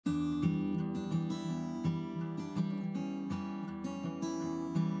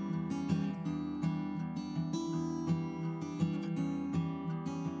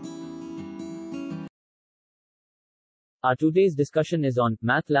Our today's discussion is on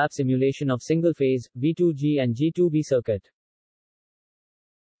Matlab simulation of single-phase, V2G and G2V circuit.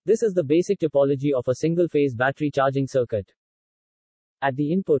 This is the basic topology of a single-phase battery charging circuit. At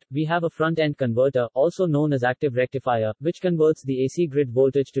the input, we have a front-end converter, also known as active rectifier, which converts the AC grid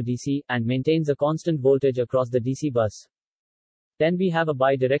voltage to DC, and maintains a constant voltage across the DC bus. Then we have a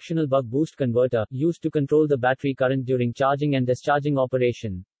bi-directional buck-boost converter, used to control the battery current during charging and discharging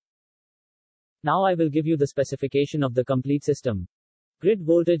operation. Now I will give you the specification of the complete system. Grid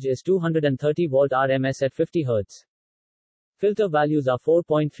voltage is 230 volt RMS at 50 Hz. Filter values are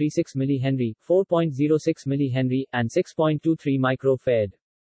 4.36 mH, 4.06 mH, and 6.23 microfarad.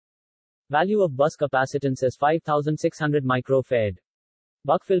 Value of bus capacitance is 5600 microfarad.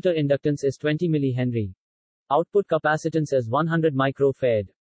 Buck filter inductance is 20 mH. Output capacitance is 100 microfarad.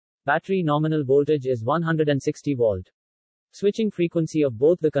 Battery nominal voltage is 160 volt. Switching frequency of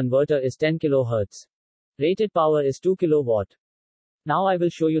both the converter is 10 kHz. Rated power is 2 kW. Now I will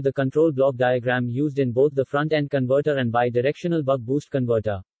show you the control block diagram used in both the front-end converter and bi-directional buck-boost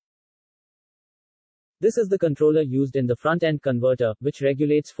converter. This is the controller used in the front-end converter, which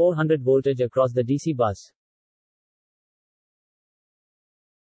regulates 400 voltage across the DC bus.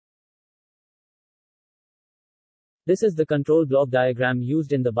 This is the control block diagram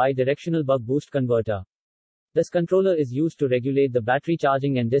used in the bi-directional buck-boost converter. This controller is used to regulate the battery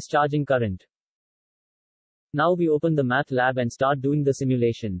charging and discharging current. Now we open the Matlab and start doing the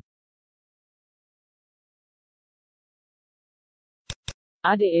simulation.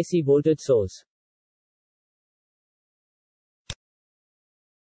 Add a AC voltage source.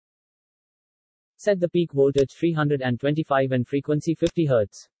 Set the peak voltage 325 and frequency 50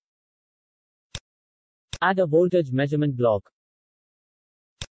 Hz. Add a voltage measurement block.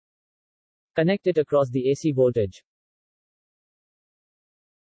 Connect it across the AC voltage.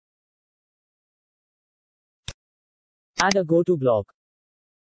 Add a go-to block.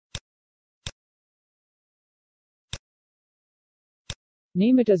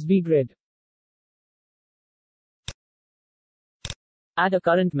 Name it as V-grid. Add a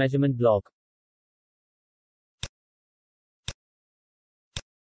current measurement block.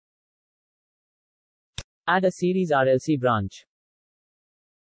 Add a series RLC branch.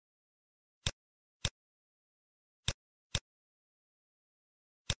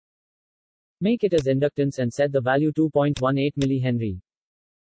 Make it as inductance and set the value 2.18 mH.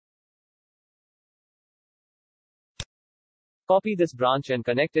 Copy this branch and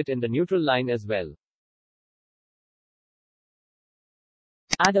connect it in the neutral line as well.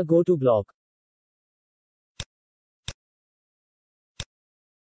 Add a go-to block.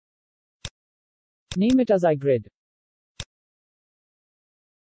 Name it as I-grid.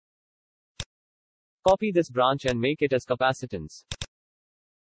 Copy this branch and make it as capacitance.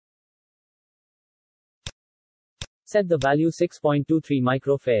 Set the value 6.23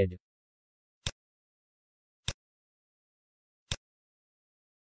 microfarad.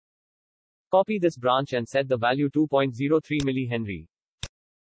 Copy this branch and set the value 2.03 mH.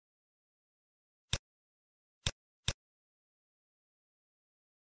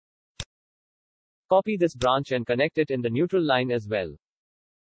 Copy this branch and connect it in the neutral line as well.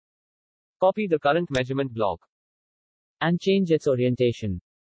 Copy the current measurement block. And change its orientation.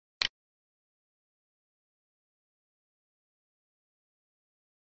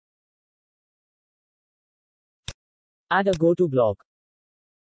 Add a go-to block.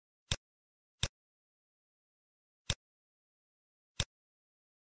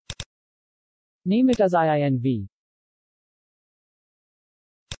 Name it as IINV.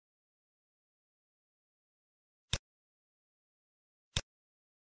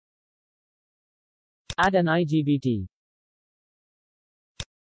 Add an IGBT.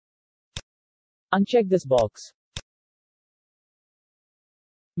 Uncheck this box.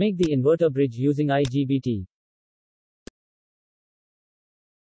 Make the inverter bridge using IGBT.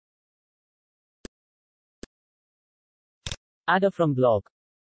 Add a from block.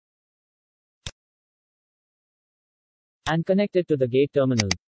 And connect it to the gate terminal.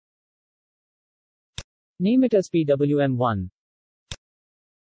 Name it as PWM1.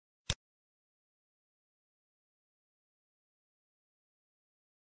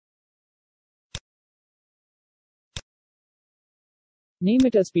 Name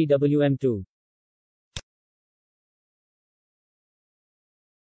it as PWM2.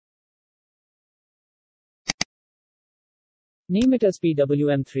 Name it as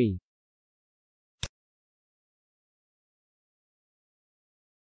PWM3.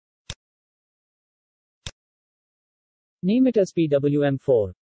 Name it as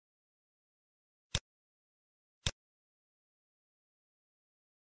PWM4.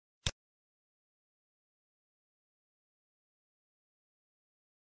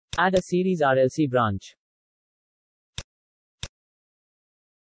 Add a series RLC branch.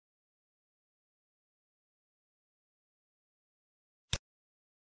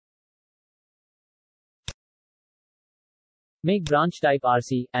 Make branch type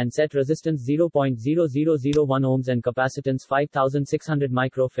RC, and set resistance 0.0001 ohms and capacitance 5600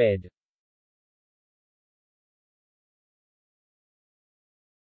 microfarad.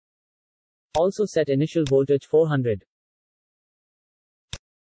 Also set initial voltage 400.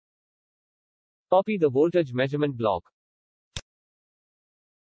 Copy the voltage measurement block.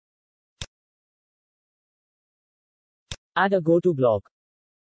 Add a go-to block.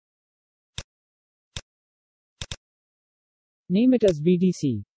 Name it as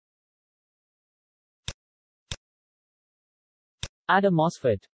VDC. Add a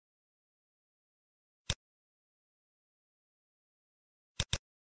MOSFET.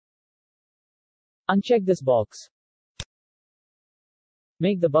 Uncheck this box.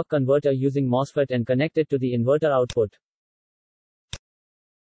 Make the buck converter using MOSFET and connect it to the inverter output.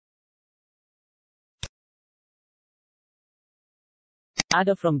 Add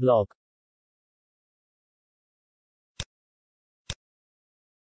a from block.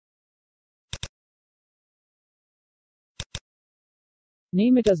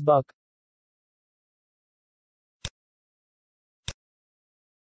 Name it as buck.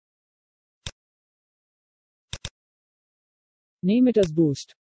 Name it as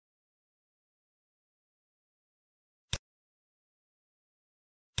boost.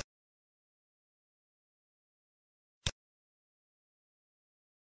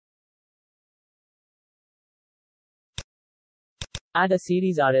 Add a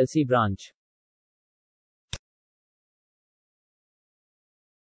series RLC branch.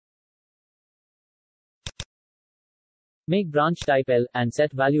 Make branch type L, and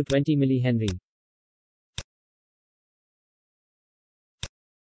set value 20 mH.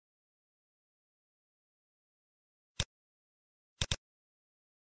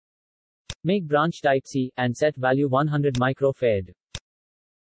 Make branch type C, and set value 100 microfarad.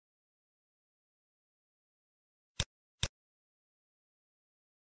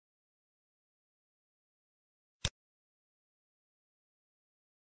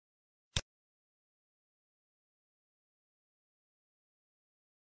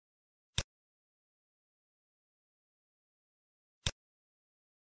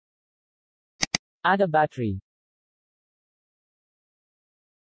 Add a battery.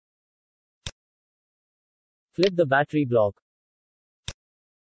 Flip the battery block.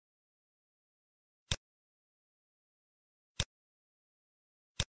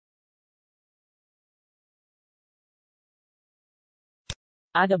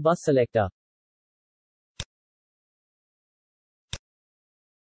 Add a bus selector.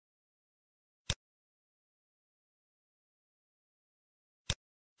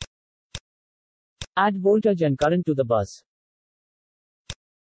 Add voltage and current to the bus.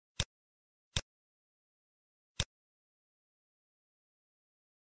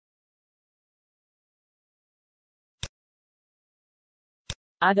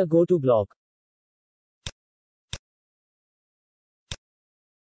 Add a go-to block.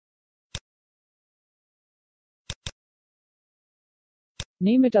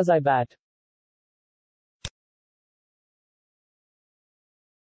 Name it as IBAT.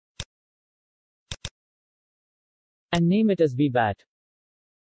 And name it as VBAT.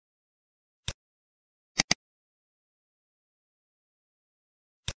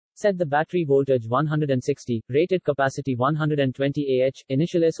 Set the battery voltage 160, rated capacity 120 Ah,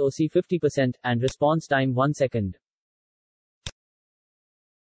 initial SOC 50%, and response time 1 second.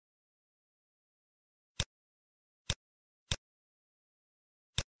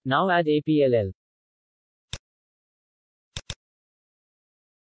 Now add APLL.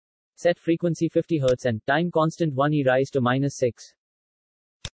 Set frequency 50 Hz and time constant 1 e raised to -6.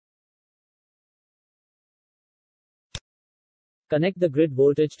 Connect the grid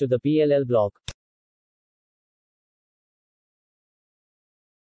voltage to the PLL block.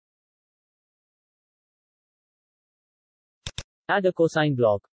 Add a cosine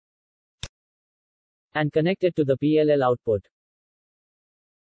block. And connect it to the PLL output.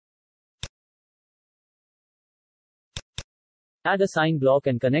 Add a sine block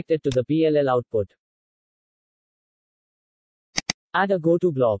and connect it to the PLL output. Add a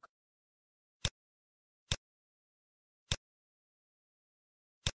go-to block.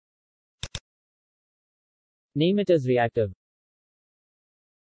 Name it as reactive.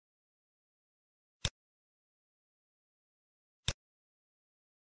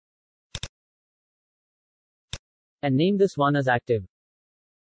 And name this one as active.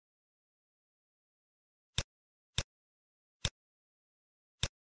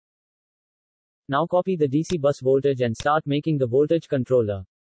 Now copy the DC bus voltage and start making the voltage controller.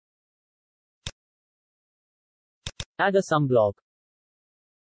 Add a sum block.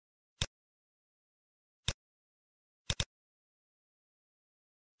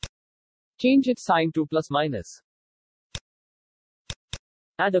 Change its sign to plus minus.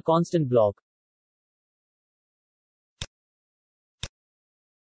 Add a constant block.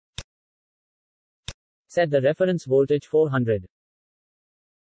 Set the reference voltage 400.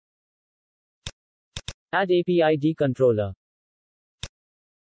 Add API controller.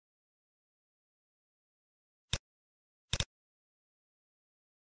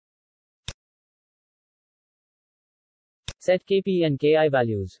 Set KP and KI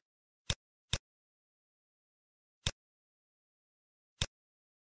values.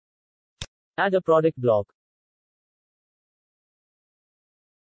 Add a product block.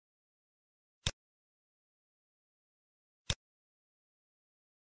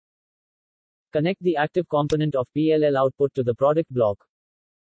 Connect the active component of PLL output to the product block.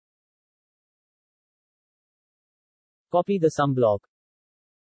 Copy the sum block.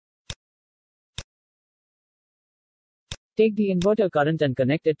 Take the inverter current and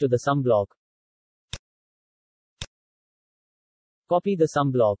connect it to the sum block. Copy the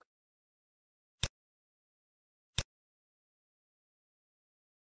sum block.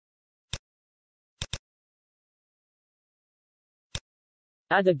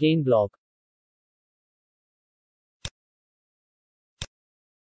 Add a gain block.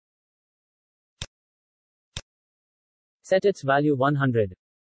 Set its value 100.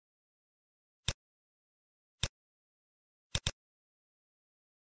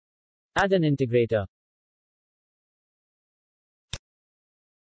 Add an integrator.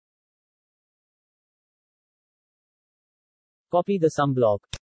 Copy the sum block.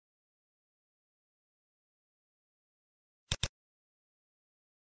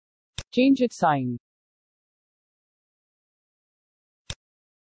 Change its sign.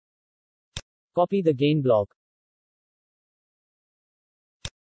 Copy the gain block.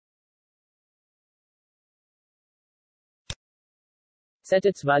 Set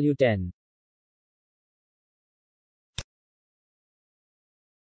its value 10.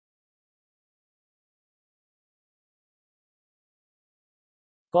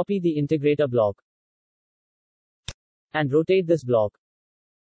 Copy the integrator block. And rotate this block.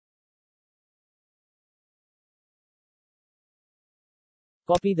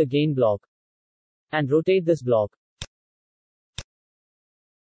 Copy the gain block. And rotate this block.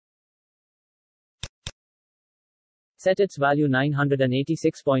 Set its value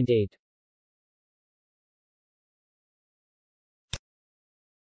 986.8.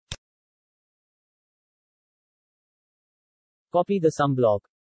 Copy the sum block.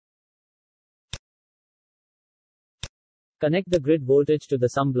 Connect the grid voltage to the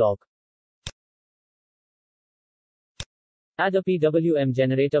sum block. Add a PWM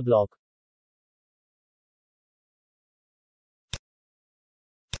generator block.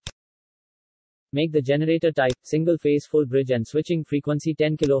 Make the generator type single phase full bridge and switching frequency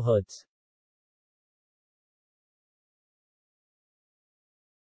 10 kHz.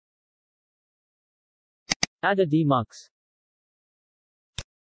 Add a demux.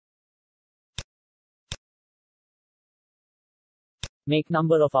 Make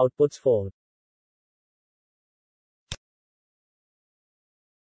number of outputs 4.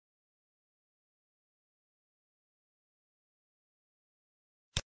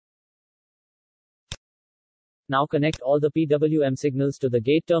 Now connect all the PWM signals to the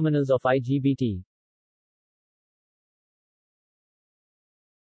gate terminals of IGBT.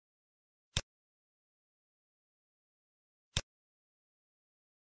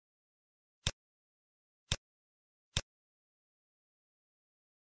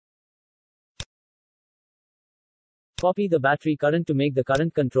 Copy the battery current to make the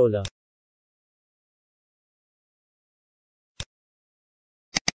current controller.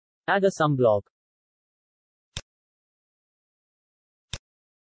 Add a sum block.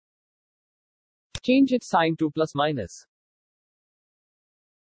 Change its sign to plus minus.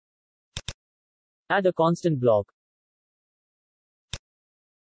 Add a constant block.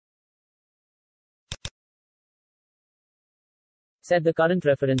 Set the current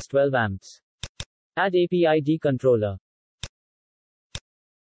reference 12 amps. Add API controller.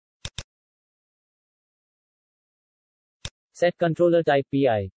 Set controller type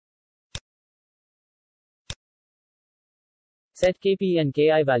PI. Set KP and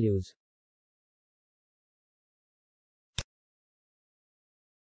KI values.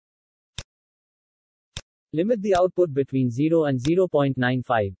 Limit the output between 0 and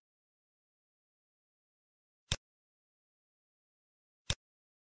 0.95.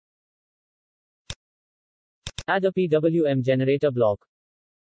 Add a PWM generator block.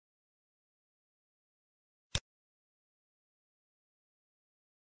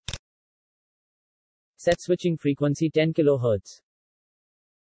 Set switching frequency 10 kHz.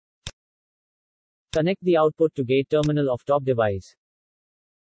 Connect the output to gate terminal of top device.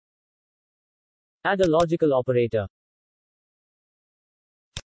 Add a logical operator.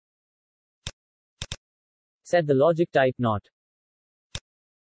 Set the logic type NOT.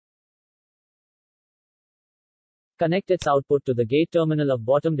 Connect its output to the gate terminal of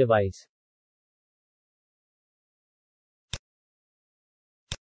bottom device.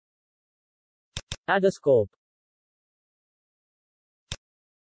 Add a scope.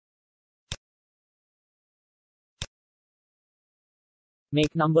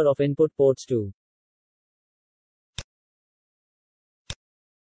 Make number of input ports 2.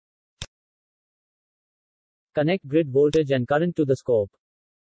 Connect grid voltage and current to the scope.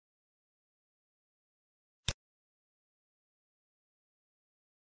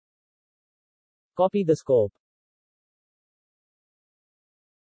 Copy the scope.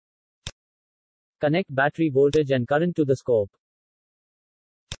 Connect battery voltage and current to the scope.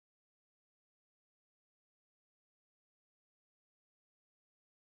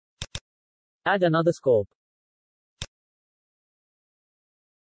 Add another scope.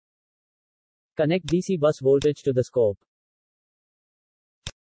 Connect DC bus voltage to the scope.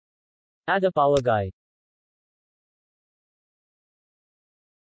 Add a power guide.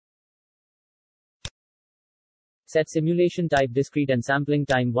 Set simulation type discrete and sampling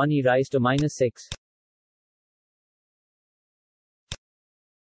time 1e raised to -6.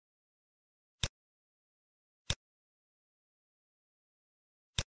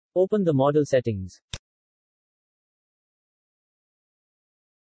 Open the model settings.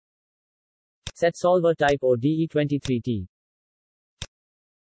 Set solver type ODE23T.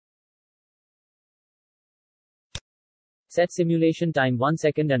 Set simulation time 1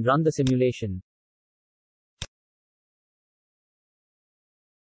 second and run the simulation.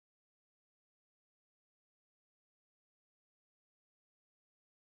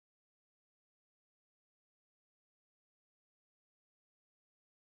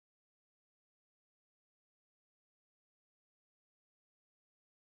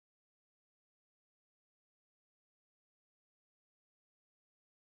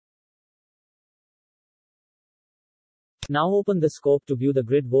 Now open the scope to view the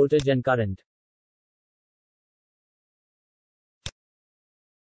grid voltage and current.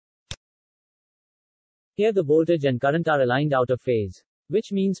 Here the voltage and current are aligned out of phase,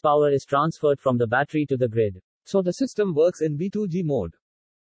 which means power is transferred from the battery to the grid. So the system works in V2G mode.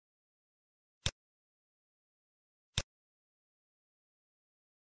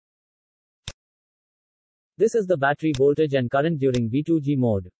 This is the battery voltage and current during V2G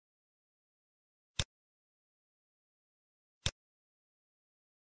mode.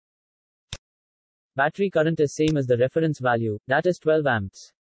 Battery current is same as the reference value, that is 12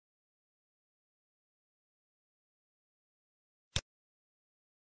 amps.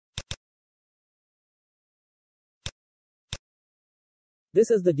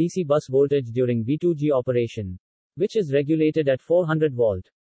 This is the DC bus voltage during V2G operation, which is regulated at 400 volt.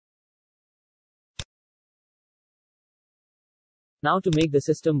 Now to make the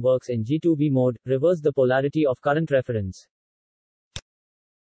system works in G2V mode, reverse the polarity of current reference.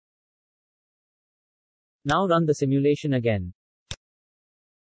 Now run the simulation again.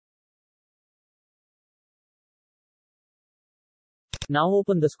 Now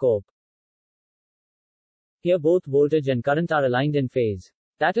open the scope. Here both voltage and current are aligned in phase.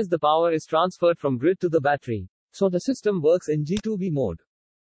 That is, the power is transferred from grid to the battery. So the system works in G2V mode.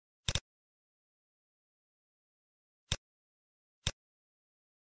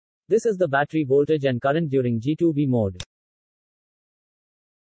 This is the battery voltage and current during G2V mode.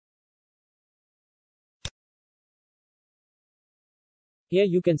 Here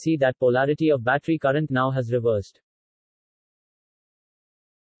you can see that polarity of battery current now has reversed.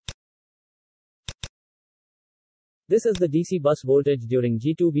 This is the DC bus voltage during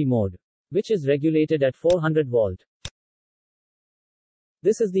G2V mode, which is regulated at 400 volt.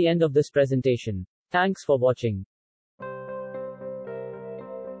 This is the end of this presentation. Thanks for watching.